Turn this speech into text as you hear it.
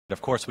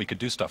of course we could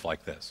do stuff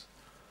like this,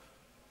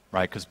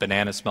 right? Because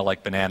bananas smell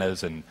like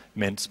bananas and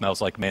mint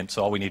smells like mint,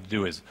 so all we need to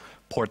do is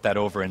port that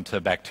over into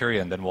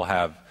bacteria, and then we'll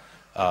have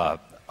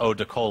eau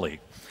de coli.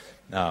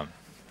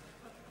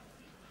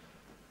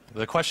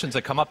 The questions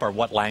that come up are,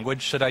 what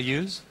language should I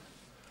use?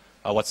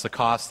 What's the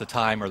cost, the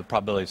time, or the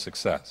probability of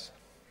success?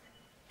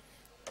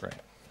 Great. Am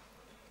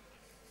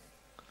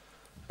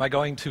I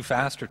going too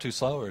fast or too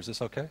slow, or is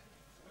this okay?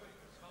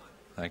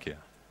 Thank you.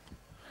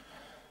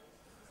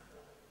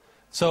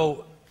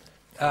 So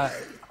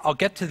I'll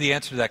get to the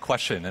answer to that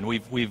question, and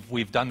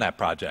we've done that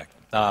project.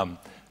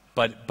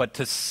 But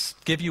to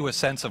give you a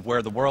sense of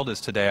where the world is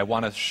today, I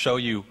want to show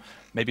you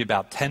maybe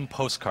about 10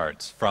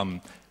 postcards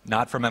from,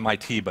 not from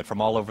MIT, but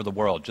from all over the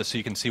world, just so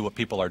you can see what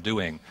people are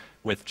doing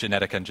with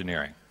genetic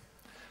engineering.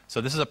 So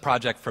this is a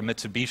project from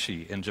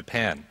Mitsubishi in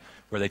Japan,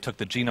 where they took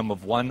the genome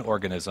of one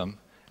organism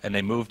and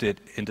they moved it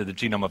into the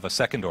genome of a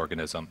second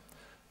organism,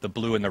 the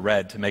blue and the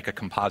red, to make a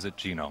composite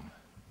genome.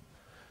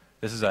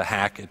 This is a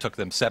hack. It took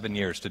them 7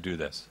 years to do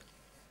this.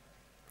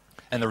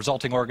 And the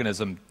resulting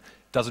organism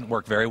doesn't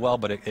work very well,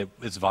 but it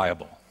is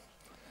viable.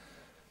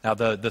 Now,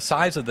 the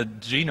size of the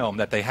genome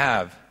that they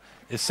have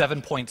is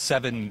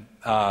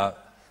 7.7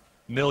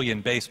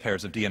 million base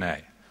pairs of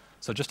DNA.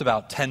 So just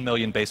about 10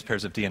 million base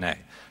pairs of DNA.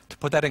 To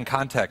put that in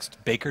context,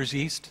 baker's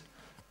yeast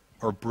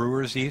or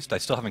brewer's yeast, I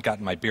still haven't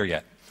gotten my beer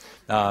yet.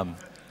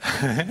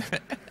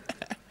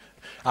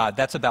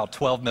 That's about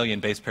 12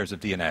 million base pairs of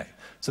DNA.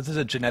 So this is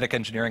a genetic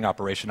engineering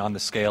operation on the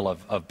scale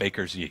of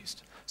baker's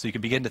yeast. So you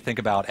can begin to think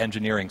about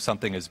engineering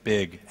something as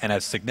big and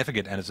as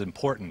significant and as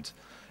important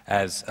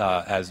as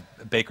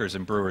baker's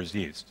and brewer's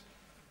yeast.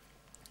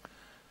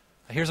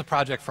 Here's a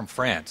project from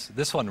France.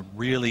 This one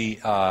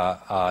really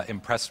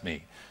impressed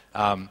me.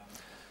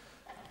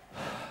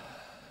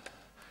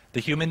 The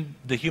human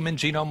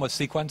genome was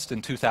sequenced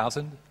in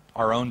 2000,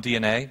 our own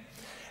DNA.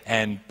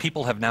 And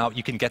people have now,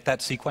 you can get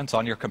that sequence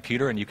on your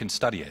computer and you can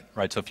study it,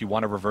 right? So if you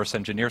want to reverse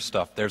engineer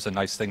stuff, there's a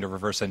nice thing to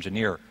reverse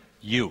engineer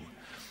you.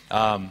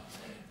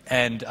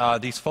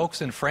 These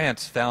folks in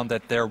France found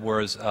that there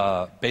was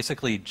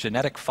basically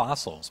genetic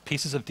fossils,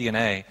 pieces of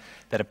DNA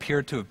that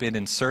appeared to have been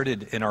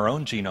inserted in our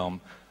own genome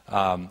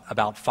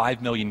about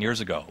 5 million years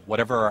ago,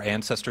 whatever our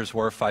ancestors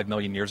were 5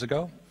 million years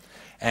ago.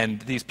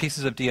 And these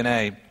pieces of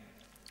DNA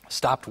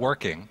stopped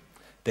working.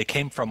 They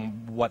came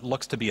from what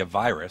looks to be a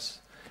virus.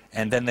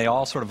 And then they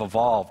all sort of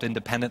evolved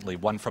independently,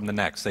 one from the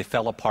next. They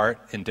fell apart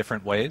in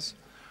different ways.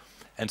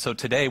 And so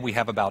today we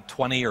have about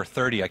 20 or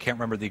 30, I can't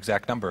remember the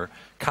exact number,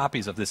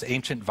 copies of this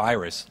ancient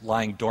virus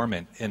lying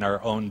dormant in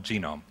our own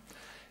genome.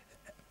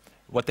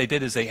 What they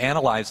did is they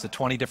analyzed the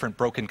 20 different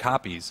broken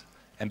copies,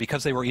 and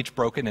because they were each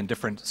broken in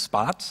different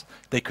spots,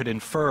 they could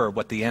infer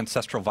what the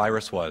ancestral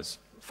virus was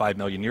 5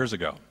 million years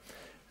ago.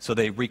 So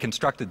they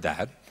reconstructed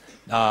that,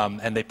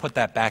 and they put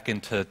that back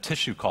into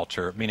tissue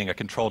culture, meaning a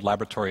controlled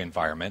laboratory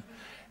environment,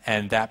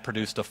 and that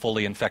produced a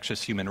fully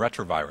infectious human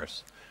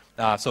retrovirus.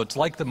 So it's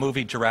like the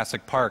movie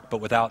Jurassic Park,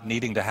 but without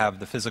needing to have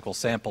the physical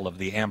sample of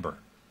the amber,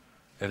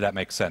 if that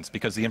makes sense,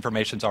 because the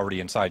information's already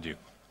inside you.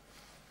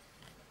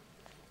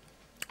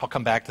 I'll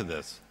come back to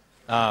this.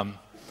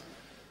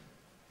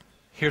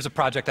 Here's a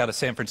project out of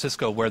San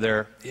Francisco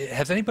where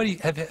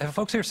have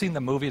folks here seen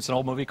the movie? It's an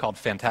old movie called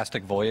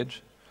Fantastic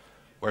Voyage,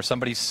 where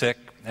somebody's sick,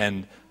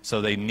 and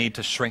so they need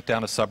to shrink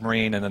down a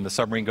submarine, and then the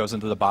submarine goes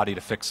into the body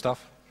to fix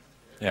stuff?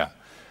 Yeah.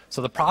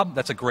 So the problem,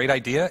 that's a great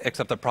idea,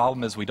 except the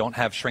problem is we don't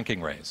have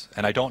shrinking rays.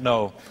 And I don't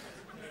know,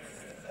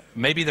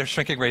 maybe there's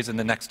shrinking rays in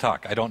the next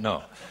talk, I don't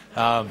know.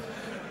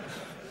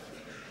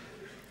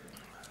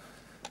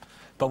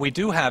 But we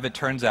do have, it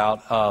turns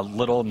out,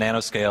 little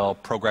nanoscale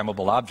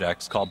programmable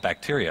objects called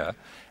bacteria.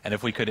 And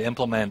if we could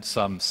implement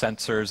some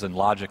sensors and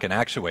logic and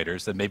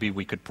actuators, then maybe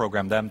we could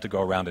program them to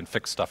go around and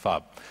fix stuff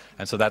up.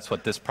 And so that's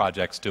what this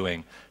project's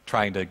doing,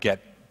 trying to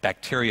get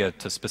bacteria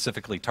to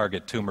specifically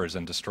target tumors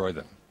and destroy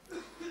them.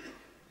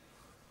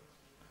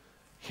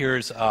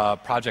 Here's a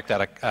project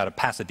out of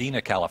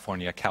Pasadena,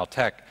 California,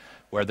 Caltech,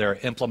 where they're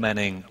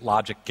implementing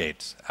logic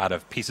gates out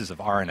of pieces of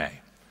RNA.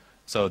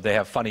 So they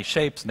have funny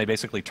shapes, and they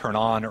basically turn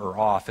on or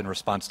off in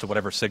response to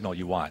whatever signal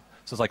you want.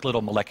 So it's like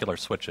little molecular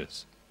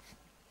switches.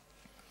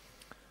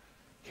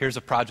 Here's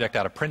a project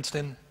out of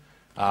Princeton.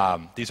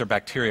 These are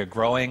bacteria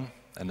growing,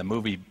 and the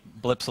movie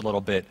blips a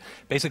little bit.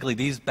 Basically,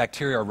 these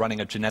bacteria are running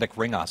a genetic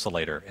ring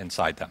oscillator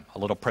inside them, a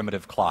little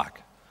primitive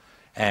clock.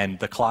 And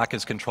the clock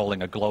is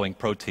controlling a glowing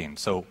protein.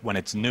 So when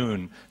it's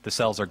noon, the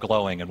cells are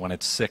glowing, and when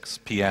it's 6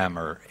 p.m.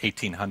 or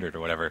 1800 or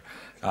whatever,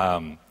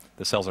 the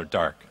cells are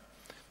dark.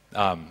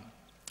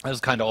 This is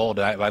kind of old.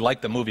 I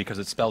like the movie because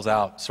it spells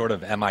out sort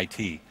of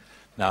MIT,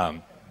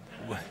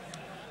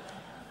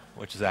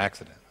 which is an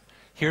accident.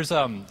 Here's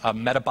a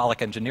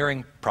metabolic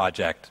engineering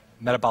project.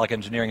 Metabolic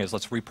engineering is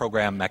let's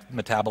reprogram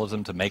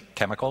metabolism to make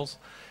chemicals.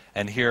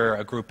 And here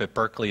a group at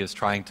Berkeley is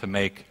trying to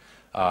make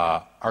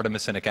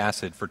artemisinic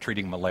acid for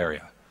treating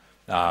malaria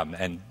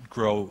and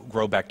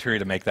grow bacteria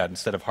to make that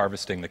instead of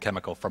harvesting the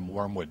chemical from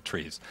wormwood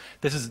trees.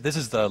 This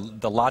is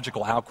the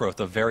logical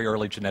outgrowth of very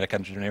early genetic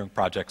engineering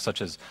projects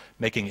such as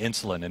making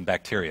insulin in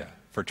bacteria.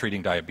 for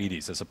treating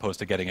diabetes as opposed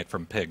to getting it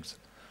from pigs.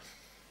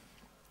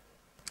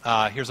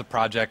 Here's a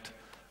project,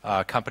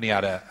 company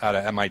out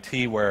of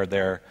MIT, where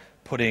they're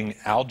putting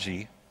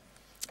algae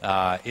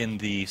in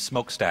the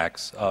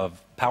smokestacks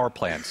of power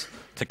plants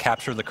to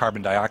capture the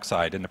carbon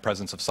dioxide in the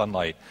presence of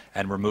sunlight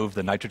and remove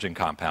the nitrogen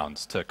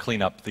compounds to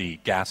clean up the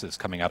gases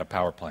coming out of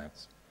power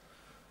plants.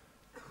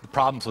 The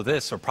problems with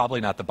this are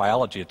probably not the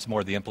biology, it's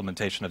more the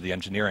implementation of the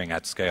engineering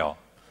at scale,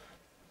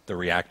 the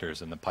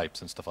reactors and the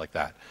pipes and stuff like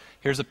that.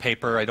 Here's a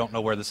paper, I don't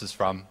know where this is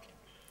from,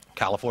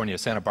 California,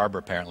 Santa Barbara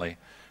apparently.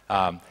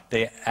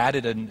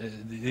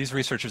 These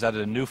researchers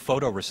added a new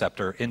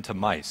photoreceptor into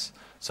mice.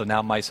 So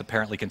now mice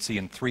apparently can see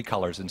in 3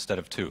 colors instead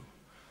of 2,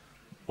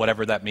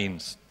 whatever that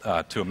means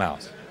to a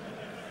mouse.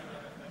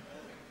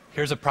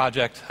 Here's a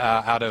project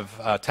out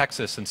of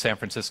Texas and San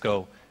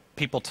Francisco.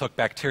 People took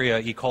bacteria,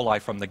 E.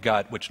 coli, from the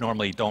gut, which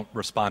normally don't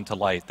respond to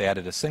light. They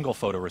added a single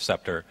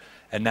photoreceptor,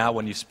 and now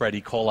when you spread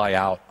E. coli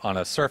out on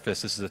a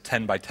surface, this is a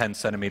 10 by 10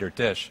 centimeter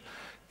dish,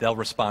 they'll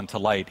respond to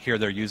light. Here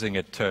they're using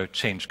it to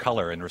change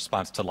color in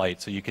response to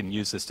light, so you can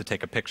use this to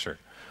take a picture.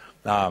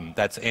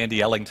 That's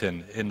Andy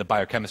Ellington in the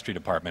biochemistry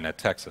department at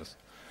Texas.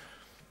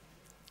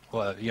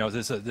 Well, you know,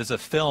 there's a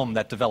film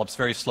that develops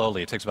very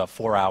slowly. It takes about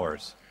 4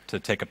 hours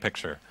to take a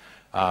picture.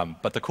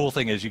 But the cool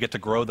thing is you get to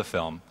grow the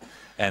film,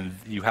 and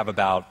you have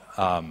about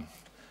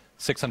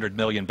 600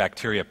 million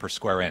bacteria per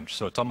square inch.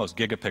 So it's almost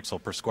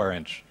gigapixel per square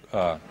inch.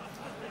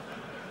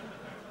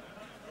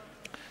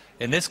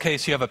 In this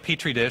case, you have a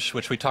Petri dish,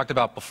 which we talked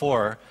about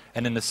before,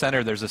 and in the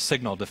center there's a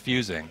signal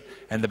diffusing.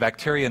 And the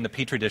bacteria in the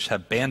Petri dish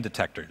have band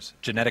detectors,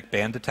 genetic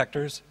band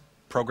detectors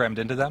programmed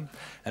into them.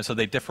 And so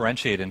they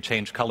differentiate and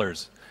change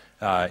colors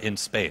in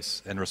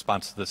space in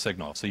response to the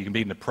signal. So you can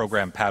begin to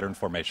program pattern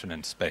formation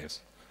in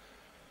space.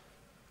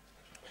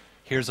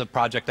 Here's a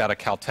project out of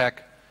Caltech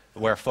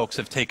where folks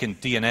have taken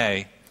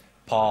DNA,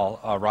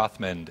 Paul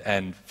Rothman,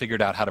 and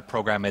figured out how to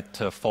program it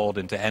to fold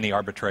into any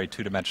arbitrary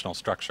two-dimensional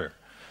structure.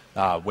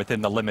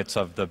 Within the limits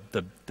of the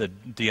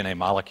DNA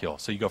molecule.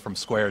 So you go from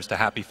squares to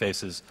happy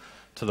faces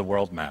to the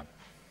world map.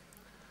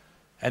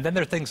 And then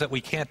there are things that we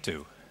can't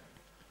do,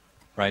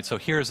 right? So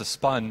here's a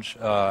sponge,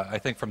 I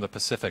think from the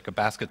Pacific, a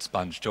basket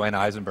sponge. Joanna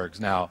Eisenberg's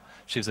now,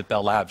 she's at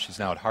Bell Labs, she's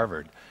now at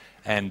Harvard.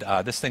 And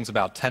this thing's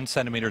about 10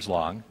 centimeters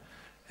long,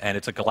 and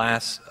it's a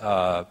glass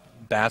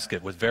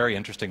basket with very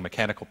interesting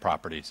mechanical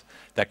properties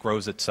that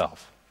grows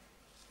itself.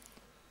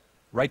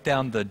 Write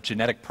down the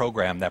genetic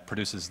program that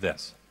produces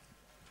this.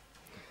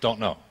 Don't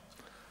know.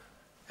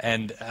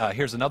 And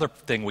here's another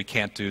thing we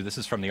can't do. This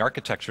is from the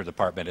architecture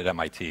department at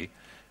MIT.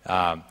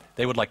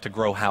 They would like to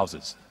grow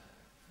houses,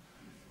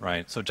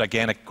 right? So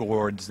gigantic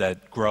gourds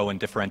that grow and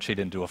differentiate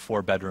into a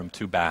 4-bedroom,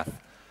 2-bath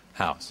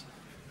house.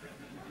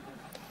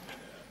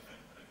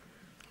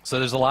 So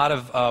there's a lot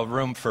of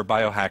room for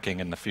biohacking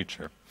in the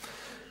future.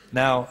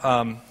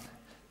 Now,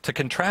 to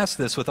contrast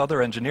this with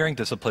other engineering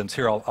disciplines,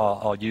 here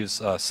I'll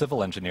use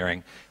civil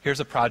engineering.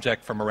 Here's a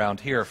project from around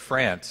here,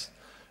 France,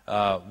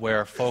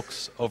 where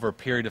folks over a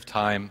period of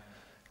time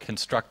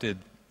constructed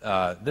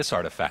this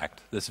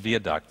artifact, this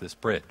viaduct, this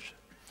bridge.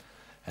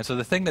 And so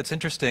the thing that's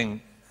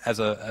interesting as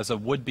a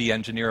would-be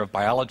engineer of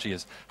biology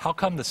is, how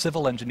come the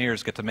civil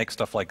engineers get to make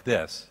stuff like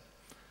this,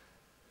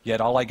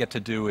 yet all I get to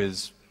do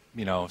is,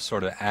 you know,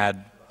 sort of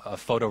add a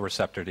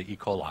photoreceptor to E.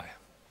 coli?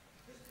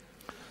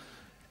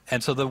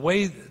 And so the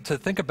way to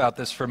think about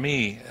this for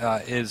me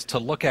is to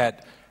look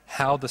at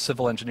how the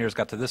civil engineers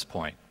got to this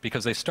point,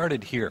 because they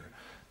started here.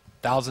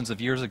 Thousands of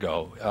years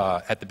ago,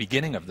 at the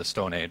beginning of the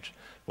Stone Age,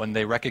 when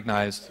they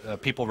recognized,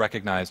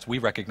 we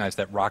recognized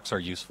that rocks are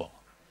useful,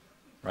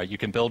 right? You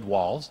can build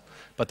walls,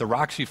 but the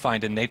rocks you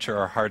find in nature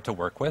are hard to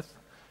work with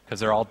because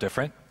they're all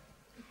different.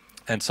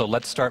 And so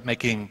let's start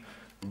making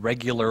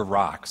regular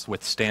rocks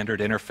with standard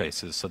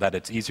interfaces so that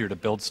it's easier to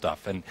build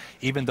stuff. And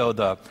even though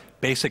the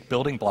basic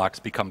building blocks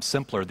become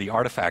simpler, the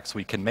artifacts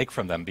we can make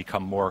from them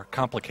become more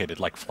complicated,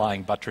 like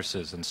flying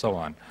buttresses and so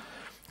on.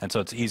 And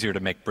so it's easier to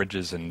make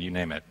bridges and you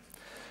name it.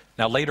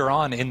 Now later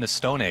on in the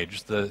Stone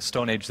Age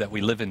that we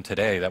live in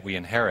today, that we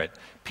inherit,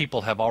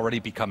 people have already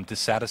become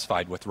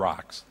dissatisfied with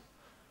rocks.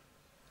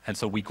 And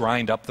so we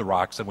grind up the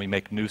rocks and we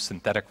make new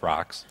synthetic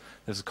rocks.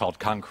 This is called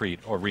concrete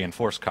or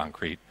reinforced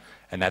concrete,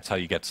 and that's how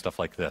you get stuff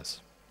like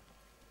this.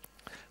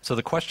 So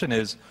the question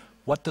is,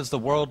 what does the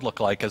world look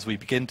like as we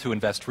begin to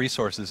invest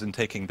resources in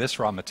taking this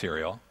raw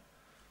material,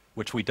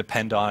 which we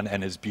depend on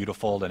and is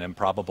beautiful and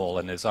improbable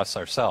and is us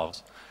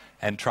ourselves,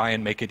 and try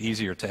and make it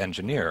easier to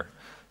engineer,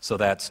 so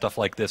that stuff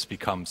like this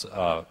becomes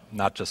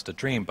not just a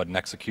dream, but an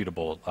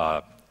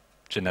executable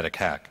genetic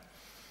hack.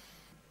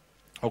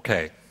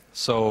 Okay,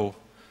 so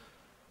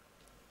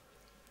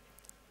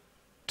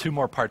 2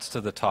 more parts to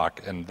the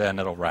talk, and then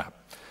it'll wrap.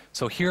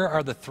 So here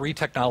are the 3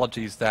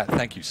 technologies that,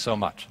 thank you so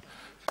much.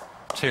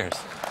 Cheers.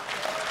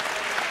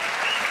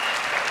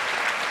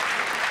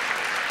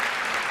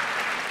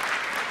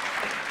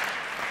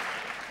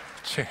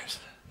 Cheers.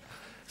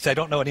 See, I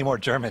don't know any more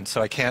German,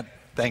 so I can't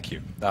thank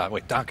you.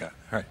 Wait, danke. All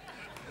right.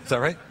 Is that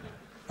right?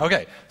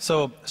 Okay,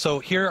 so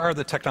here are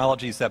the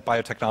technologies that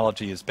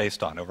biotechnology is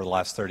based on over the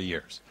last 30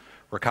 years.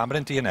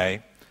 Recombinant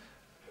DNA,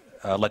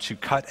 lets you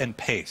cut and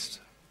paste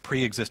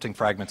pre-existing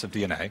fragments of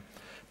DNA.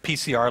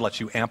 PCR lets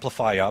you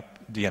amplify up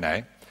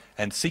DNA.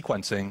 And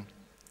sequencing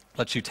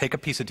lets you take a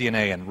piece of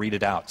DNA and read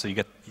it out, so you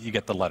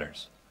get the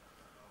letters.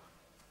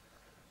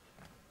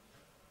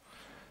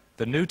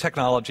 The new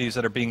technologies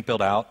that are being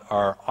built out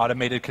are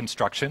automated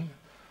construction,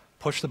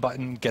 push the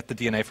button, get the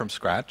DNA from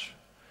scratch,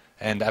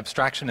 and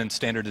abstraction and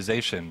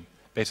standardization,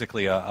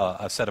 basically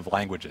a set of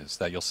languages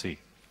that you'll see.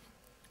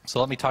 So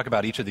let me talk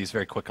about each of these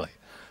very quickly.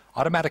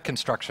 Automatic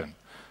construction.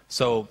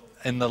 So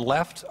in the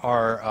left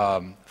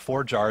are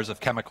 4 jars of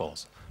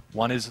chemicals.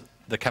 One is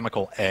the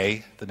chemical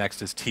A, the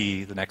next is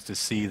T, the next is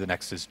C, the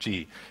next is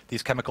G.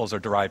 These chemicals are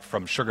derived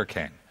from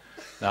sugarcane.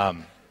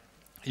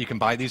 You can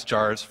buy these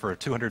jars for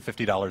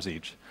 $250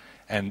 each.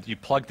 And you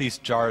plug these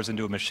jars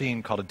into a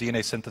machine called a DNA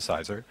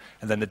synthesizer,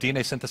 and then the DNA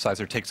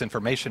synthesizer takes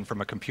information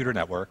from a computer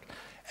network,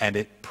 and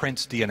it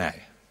prints DNA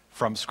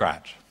from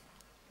scratch.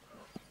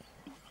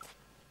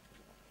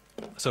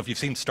 So if you've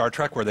seen Star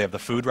Trek where they have the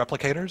food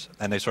replicators,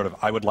 and they sort of,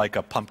 I would like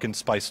a pumpkin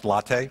spiced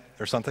latte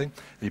or something,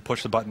 and you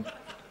push the button.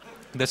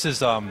 This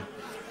is a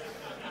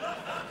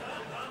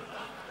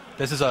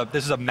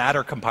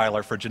matter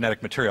compiler for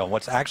genetic material.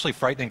 What's actually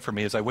frightening for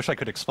me is I wish I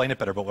could explain it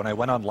better, but when I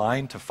went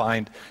online to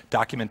find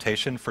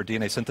documentation for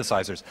DNA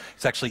synthesizers,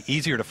 it's actually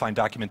easier to find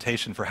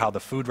documentation for how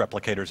the food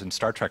replicators in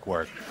Star Trek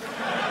work.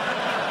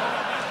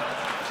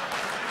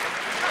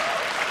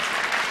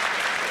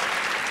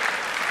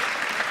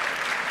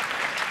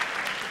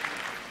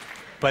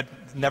 But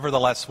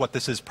nevertheless, what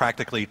this is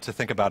practically, to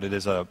think about it,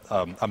 is a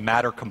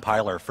matter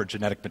compiler for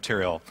genetic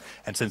material.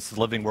 And since the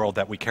living world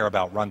that we care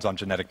about runs on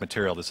genetic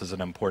material, this is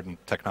an important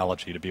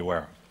technology to be aware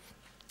of.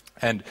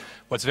 And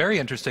what's very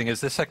interesting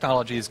is this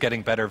technology is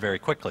getting better very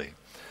quickly.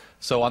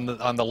 So on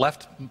the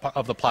left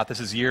of the plot, this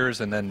is years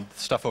and then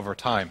stuff over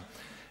time.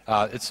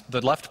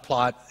 The left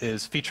plot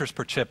is features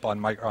per chip on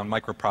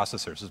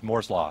microprocessors. This is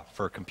Moore's law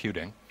for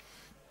computing,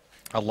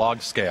 a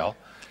log scale.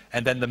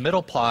 And then the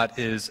middle plot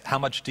is how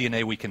much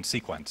DNA we can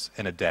sequence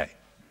in a day,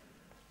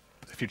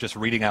 if you're just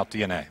reading out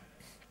DNA.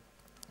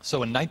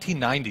 So in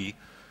 1990,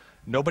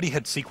 nobody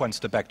had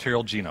sequenced a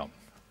bacterial genome.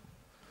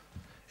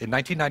 In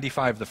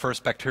 1995, the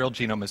first bacterial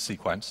genome is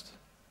sequenced.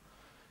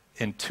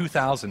 In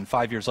 2000,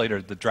 5 years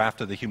later, the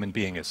draft of the human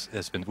being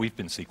we've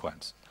been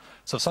sequenced.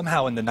 So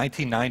somehow in the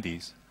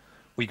 1990s,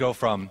 we go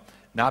from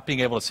not being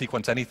able to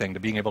sequence anything to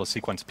being able to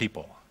sequence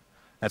people.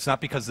 That's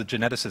not because the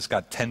geneticists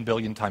got 10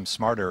 billion times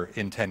smarter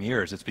in 10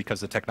 years. It's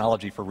because the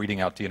technology for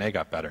reading out DNA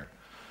got better.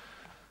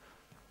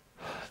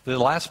 The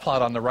last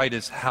plot on the right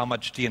is how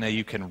much DNA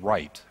you can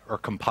write or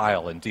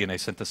compile in DNA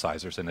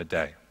synthesizers in a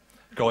day,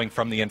 going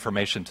from the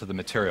information to the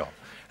material.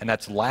 And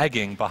that's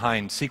lagging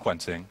behind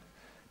sequencing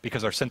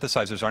because our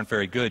synthesizers aren't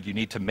very good. You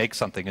need to make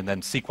something and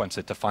then sequence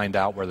it to find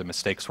out where the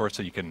mistakes were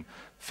so you can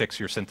fix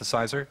your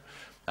synthesizer.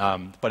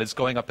 But it's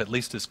going up at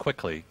least as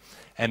quickly.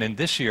 And in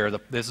this year,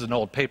 this is an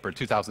old paper,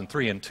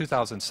 2003. In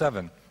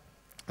 2007,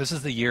 this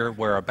is the year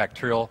where a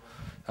bacterial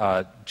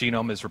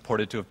genome is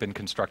reported to have been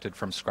constructed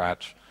from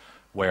scratch,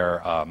 where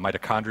a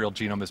mitochondrial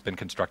genome has been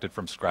constructed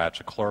from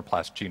scratch, a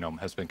chloroplast genome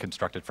has been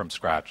constructed from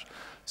scratch.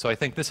 So I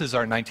think this is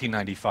our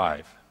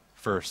 1995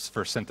 for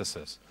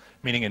synthesis,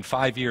 meaning in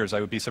 5 years,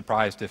 I would be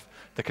surprised if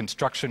the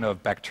construction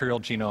of bacterial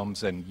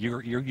genomes and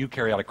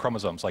eukaryotic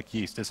chromosomes like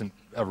yeast isn't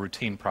a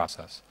routine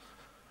process.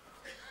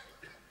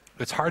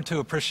 It's hard to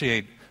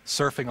appreciate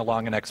surfing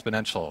along an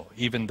exponential,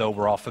 even though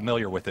we're all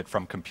familiar with it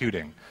from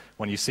computing.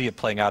 When you see it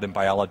playing out in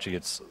biology,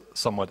 it's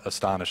somewhat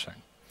astonishing.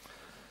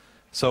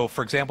 So,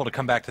 for example, to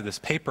come back to this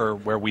paper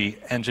where we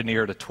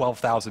engineered a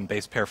 12,000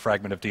 base pair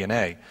fragment of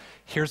DNA,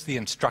 here's the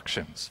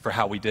instructions for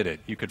how we did it.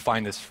 You could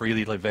find this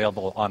freely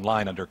available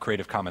online under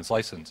Creative Commons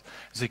license.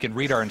 So you can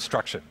read our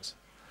instructions.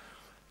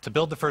 To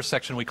build the first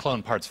section, we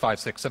cloned parts 5,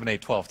 6, 7, 8,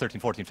 12,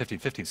 13, 14, 15,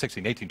 15,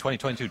 16, 18, 20,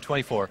 22,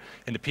 24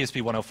 into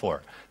PSP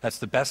 104. That's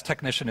the best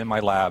technician in my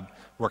lab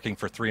working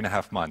for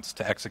 3.5 months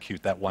to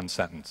execute that one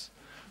sentence.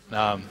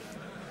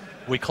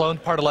 We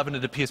cloned part 11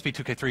 into PSP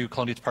 2K3. We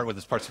cloned each part with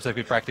its part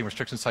specifically for acting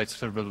restriction sites.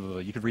 Blah, blah, blah, blah.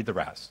 You could read the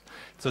rest.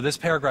 So this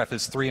paragraph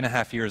is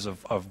 3.5 years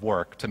of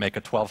work to make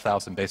a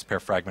 12,000 base pair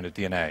fragment of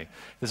DNA.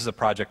 This is a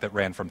project that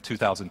ran from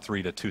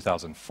 2003 to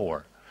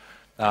 2004.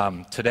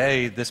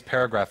 Today, this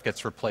paragraph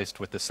gets replaced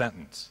with the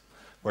sentence,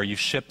 where you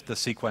ship the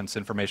sequence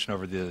information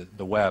over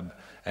the web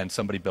and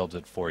somebody builds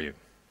it for you.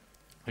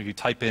 If you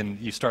type in,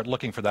 you start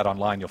looking for that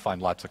online, you'll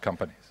find lots of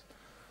companies.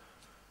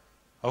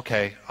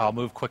 Okay, I'll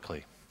move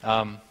quickly.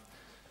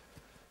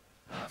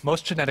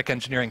 Most genetic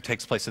engineering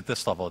takes place at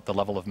this level, at the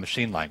level of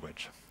machine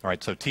language. All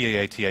right, so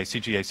TAA, TA,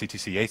 CGA,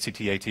 CTC,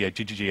 ACT, ATA,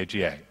 GGG,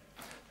 AGA.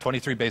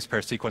 23 base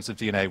pair sequence of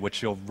DNA,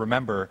 which you'll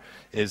remember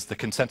is the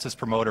consensus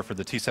promoter for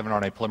the T7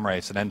 RNA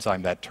polymerase, an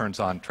enzyme that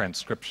turns on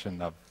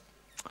transcription of.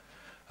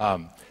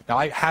 Now,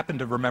 I happen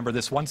to remember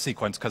this one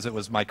sequence because it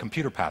was my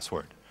computer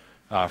password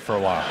for a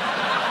while.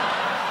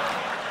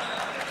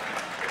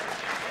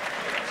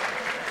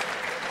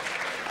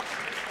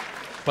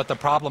 But the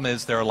problem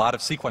is there are a lot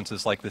of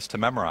sequences like this to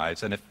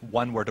memorize, and if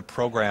one were to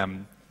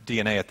program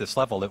DNA at this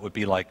level, it would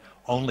be like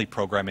only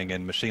programming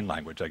in machine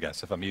language, I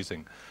guess, if I'm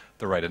using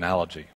the right analogy.